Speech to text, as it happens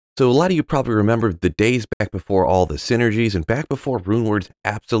So a lot of you probably remember the days back before all the synergies and back before runewords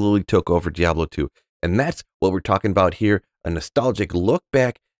absolutely took over Diablo 2. And that's what we're talking about here, a nostalgic look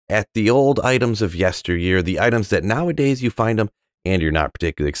back at the old items of yesteryear, the items that nowadays you find them and you're not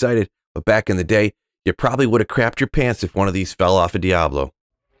particularly excited, but back in the day, you probably would have crapped your pants if one of these fell off of Diablo.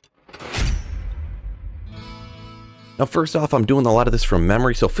 Now, first off, I'm doing a lot of this from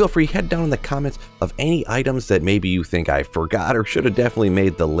memory, so feel free, head down in the comments of any items that maybe you think I forgot or should have definitely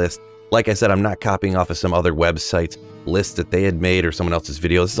made the list. Like I said, I'm not copying off of some other website's list that they had made or someone else's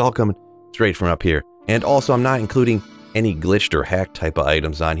video. This is all coming straight from up here. And also, I'm not including any glitched or hacked type of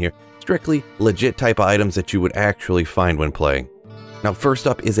items on here. Strictly legit type of items that you would actually find when playing. Now, first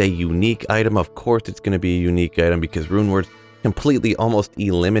up is a unique item. Of course, it's going to be a unique item because runewords completely almost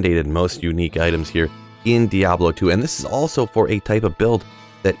eliminated most unique items here in Diablo 2, and this is also for a type of build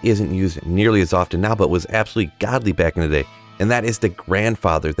that isn't used nearly as often now, but was absolutely godly back in the day, and that is the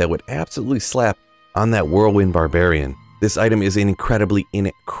grandfather that would absolutely slap on that Whirlwind Barbarian. This item is incredibly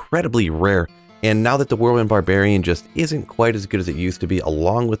rare, and now that the Whirlwind Barbarian just isn't quite as good as it used to be,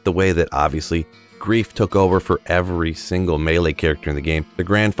 along with the way that obviously grief took over for every single melee character in the game, the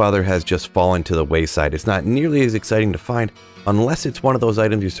grandfather has just fallen to the wayside. It's not nearly as exciting to find unless it's one of those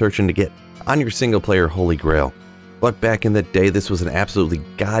items you're searching to get on your single player holy grail. But back in the day, this was an absolutely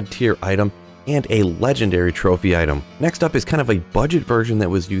god tier item and a legendary trophy item. Next up is kind of a budget version that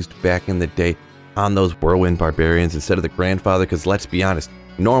was used back in the day on those Whirlwind Barbarians instead of the grandfather, because let's be honest,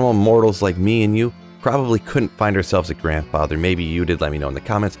 normal mortals like me and you probably couldn't find ourselves a grandfather. Maybe you did, let me know in the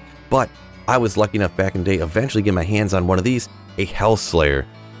comments, but I was lucky enough back in the day eventually get my hands on one of these, a Hellslayer.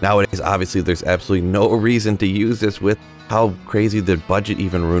 Nowadays, obviously, there's absolutely no reason to use this with how crazy the budget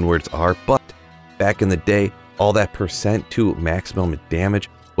even runewords are, but back in the day, all that percent to maximum damage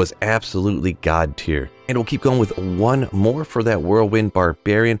was absolutely god tier. And we'll keep going with one more for that Whirlwind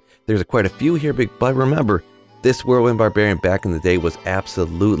Barbarian. There's quite a few here, but remember, this Whirlwind Barbarian back in the day was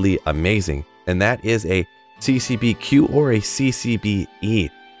absolutely amazing, and that is a CCBQ or a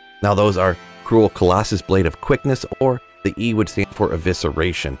CCBE. Now those are Cruel Colossus Blade of Quickness, or the E would stand for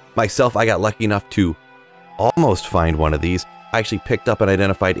Evisceration. Myself, I got lucky enough to almost find one of these. I actually picked up and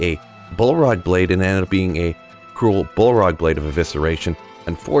identified a Bullrog Blade, and it ended up being a Cruel Bullrog Blade of Evisceration.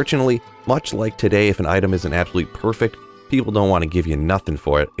 Unfortunately, much like today, if an item isn't absolutely perfect, people don't want to give you nothing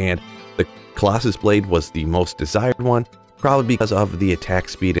for it, and the Colossus Blade was the most desired one, probably because of the attack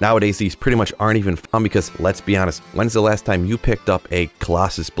speed. Nowadays, these pretty much aren't even found because, let's be honest, when's the last time you picked up a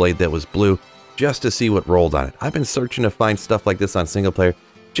Colossus Blade that was blue just to see what rolled on it? I've been searching to find stuff like this on single player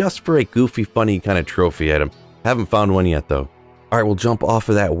just for a goofy, funny kind of trophy item. Haven't found one yet, though. Alright, we'll jump off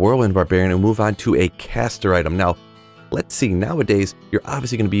of that Whirlwind Barbarian and move on to a caster item. Now, let's see, nowadays, you're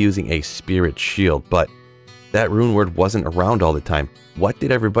obviously going to be using a Spirit Shield, but that rune word wasn't around all the time. What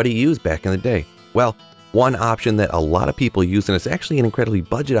did everybody use back in the day? Well, one option that a lot of people use, and it's actually an incredibly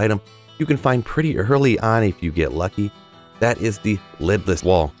budget item you can find pretty early on if you get lucky, that is the Lidless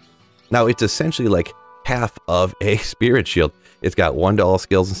Wall. Now, it's essentially like half of a Spirit Shield. It's got 1 to all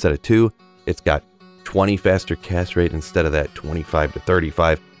skills instead of 2. It's got 20 faster cast rate instead of that 25 to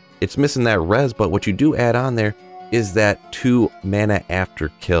 35. It's missing that res, but what you do add on there is that 2 mana after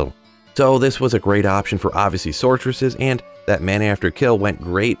kill. So this was a great option for obviously sorceresses, and that mana after kill went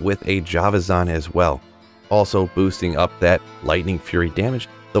great with a Javazan as well. Also boosting up that lightning fury damage,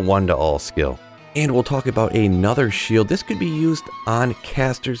 the 1 to all skill. And we'll talk about another shield. This could be used on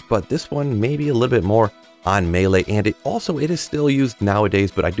casters, but this one maybe a little bit more on melee, and it is still used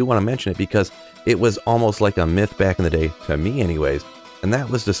nowadays, but I do want to mention it because it was almost like a myth back in the day, to me anyways, and that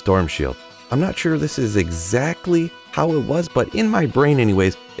was the Storm Shield. I'm not sure this is exactly how it was, but in my brain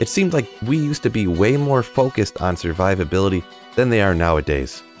anyways, it seemed like we used to be way more focused on survivability than they are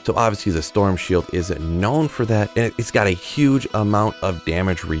nowadays. So obviously the Storm Shield is known for that, and it's got a huge amount of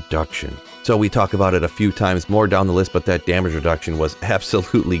damage reduction. So we talk about it a few times more down the list, but that damage reduction was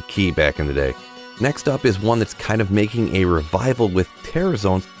absolutely key back in the day. Next up is one that's kind of making a revival with Terror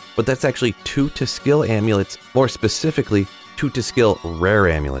Zones, but that's actually 2 to skill amulets, more specifically 2 to skill rare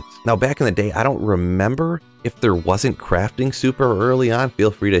amulets. Now back in the day, I don't remember if there wasn't crafting super early on. Feel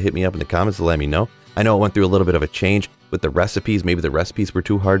free to hit me up in the comments to let me know. I know it went through a little bit of a change with the recipes. Maybe the recipes were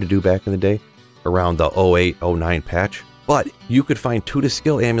too hard to do back in the day around the 08-09 patch, but you could find 2 to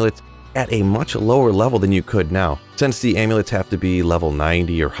skill amulets at a much lower level than you could now. Since the amulets have to be level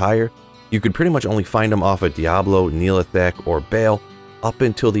 90 or higher, you could pretty much only find them off of Diablo, Neolithek, or Bale up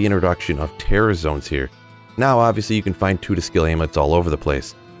until the introduction of Terror Zones here. Now obviously you can find 2 to skill amulets all over the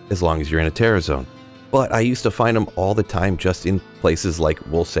place, as long as you're in a Terror Zone. But I used to find them all the time just in places like,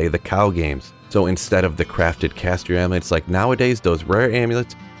 we'll say, the cow games. So instead of the crafted caster amulets like nowadays, those rare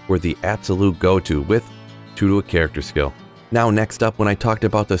amulets were the absolute go-to with 2 to a character skill. Now next up, when I talked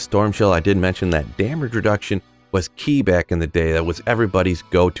about the Storm Shell, I did mention that damage reduction was key back in the day. That was everybody's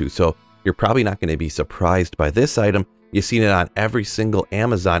go-to, so you're probably not going to be surprised by this item. You've seen it on every single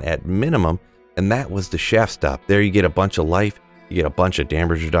Amazon at minimum, and that was the Shaft Stop. There you get a bunch of life, you get a bunch of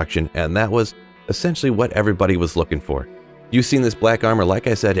damage reduction, and that was essentially what everybody was looking for. You've seen this black armor, like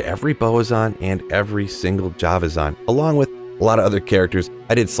I said, every Boazon and every single Javazon, along with a lot of other characters.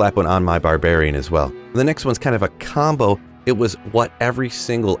 I did slap one on my Barbarian as well. The next one's kind of a combo. It was what every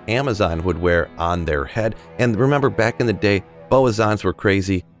single Amazon would wear on their head. And remember, back in the day, Boazons were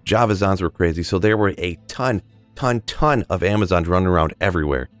crazy, Javazons were crazy, so there were a ton of Amazons running around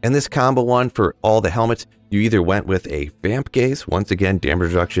everywhere. And this combo one for all the helmets, you either went with a Vamp Gaze, once again, damage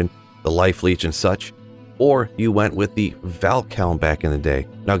reduction, the Life Leech and such, or you went with the Valhelm back in the day.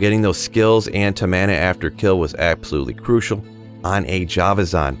 Now getting those skills and to mana after kill was absolutely crucial on a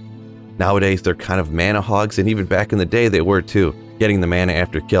Javazon. Nowadays they're kind of mana hogs, and even back in the day they were too. Getting the mana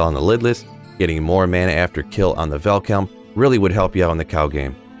after kill on the Lidless, getting more mana after kill on the Valhelm really would help you out in the cow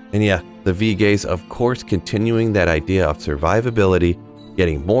game. And yeah, the V-Gaze, of course, continuing that idea of survivability,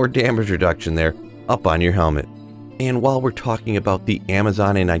 getting more damage reduction there up on your helmet. And while we're talking about the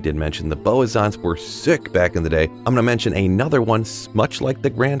Amazon, and I did mention the Boazons were sick back in the day, I'm going to mention another one, much like the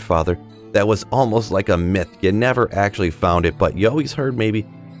grandfather, that was almost like a myth. You never actually found it, but you always heard maybe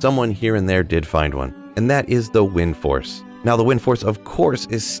someone here and there did find one. And that is the Wind Force. Now the Wind Force, of course,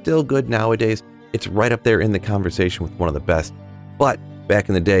 is still good nowadays. It's right up there in the conversation with one of the best. But back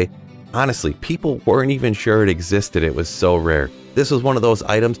in the day, honestly, people weren't even sure it existed. It was so rare. This was one of those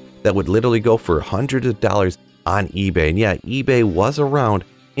items that would literally go for hundreds of dollars on eBay. And yeah, eBay was around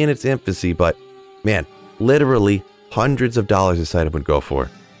in its infancy, but man, literally hundreds of dollars this item would go for.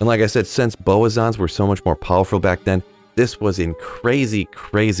 And like I said, since Boazons were so much more powerful back then, this was in crazy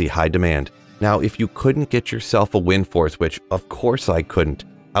high demand. Now, if you couldn't get yourself a Wind Force, which of course I couldn't,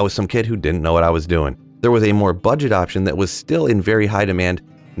 I was some kid who didn't know what I was doing. There was a more budget option that was still in very high demand.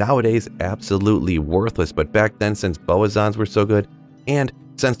 Nowadays, absolutely worthless, but back then, since Boazons were so good, and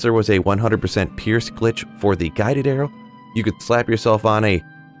since there was a 100% pierce glitch for the guided arrow, you could slap yourself on a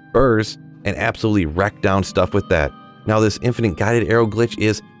burst and absolutely wreck down stuff with that. Now this infinite guided arrow glitch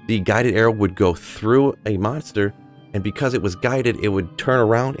is the guided arrow would go through a monster, and because it was guided, it would turn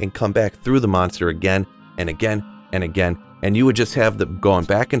around and come back through the monster again and again and again, and you would just have them going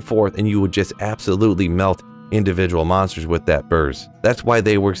back and forth, and you would just absolutely melt individual monsters with that burst. That's why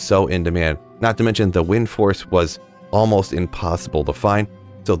they were so in demand. Not to mention the Wind Force was almost impossible to find,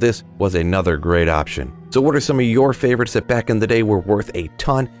 so this was another great option. So what are some of your favorites that back in the day were worth a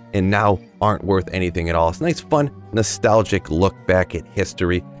ton and now aren't worth anything at all? It's a nice, fun, nostalgic look back at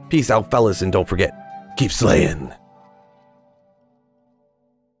history. Peace out, fellas, and don't forget, keep slaying.